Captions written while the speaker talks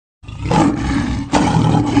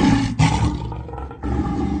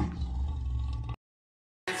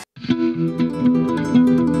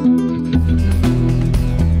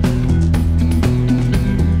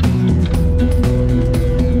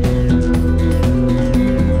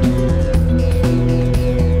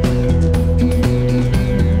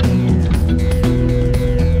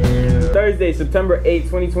September 8,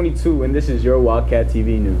 2022, and this is your Wildcat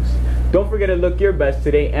TV news. Don't forget to look your best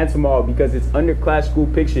today and tomorrow because it's under class school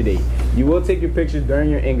picture day. You will take your pictures during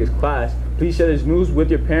your English class. Please share this news with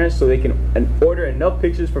your parents so they can order enough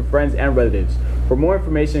pictures for friends and relatives. For more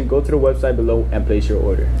information, go to the website below and place your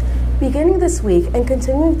order. Beginning this week and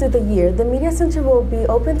continuing through the year, the Media Center will be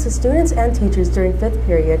open to students and teachers during 5th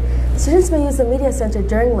period. Students may use the Media Center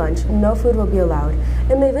during lunch. No food will be allowed,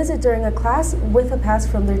 and may visit during a class with a pass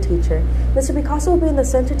from their teacher. Mr. Picasso will be in the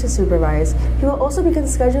center to supervise. He will also begin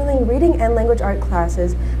scheduling reading and language art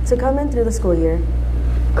classes to come in through the school year.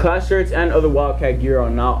 Class shirts and other Wildcat gear are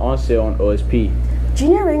now on sale on OSP.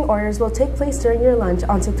 Junior ring orders will take place during your lunch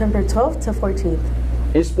on September 12th to 14th.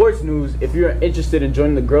 In sports news, if you are interested in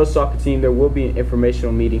joining the girls soccer team, there will be an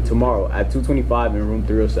informational meeting tomorrow at 225 in room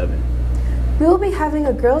 307. We will be having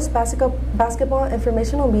a girls basketball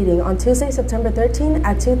informational meeting on Tuesday, September 13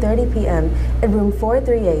 at 2:30 p.m. in room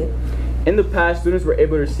 438. In the past, students were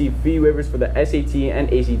able to receive fee waivers for the SAT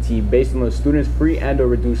and ACT based on the student's free and/or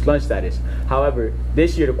reduced lunch status. However,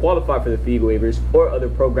 this year to qualify for the fee waivers or other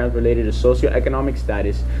programs related to socioeconomic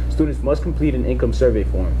status, students must complete an income survey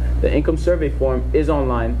form. The income survey form is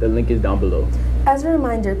online. The link is down below. As a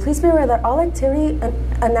reminder, please be aware that all activity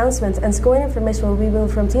announcements and scoring information will be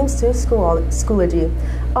moved from Teams to Schoology.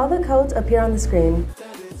 All the codes appear on the screen.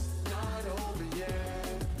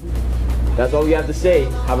 That's all we have to say.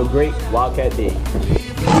 Have a great Wildcat day.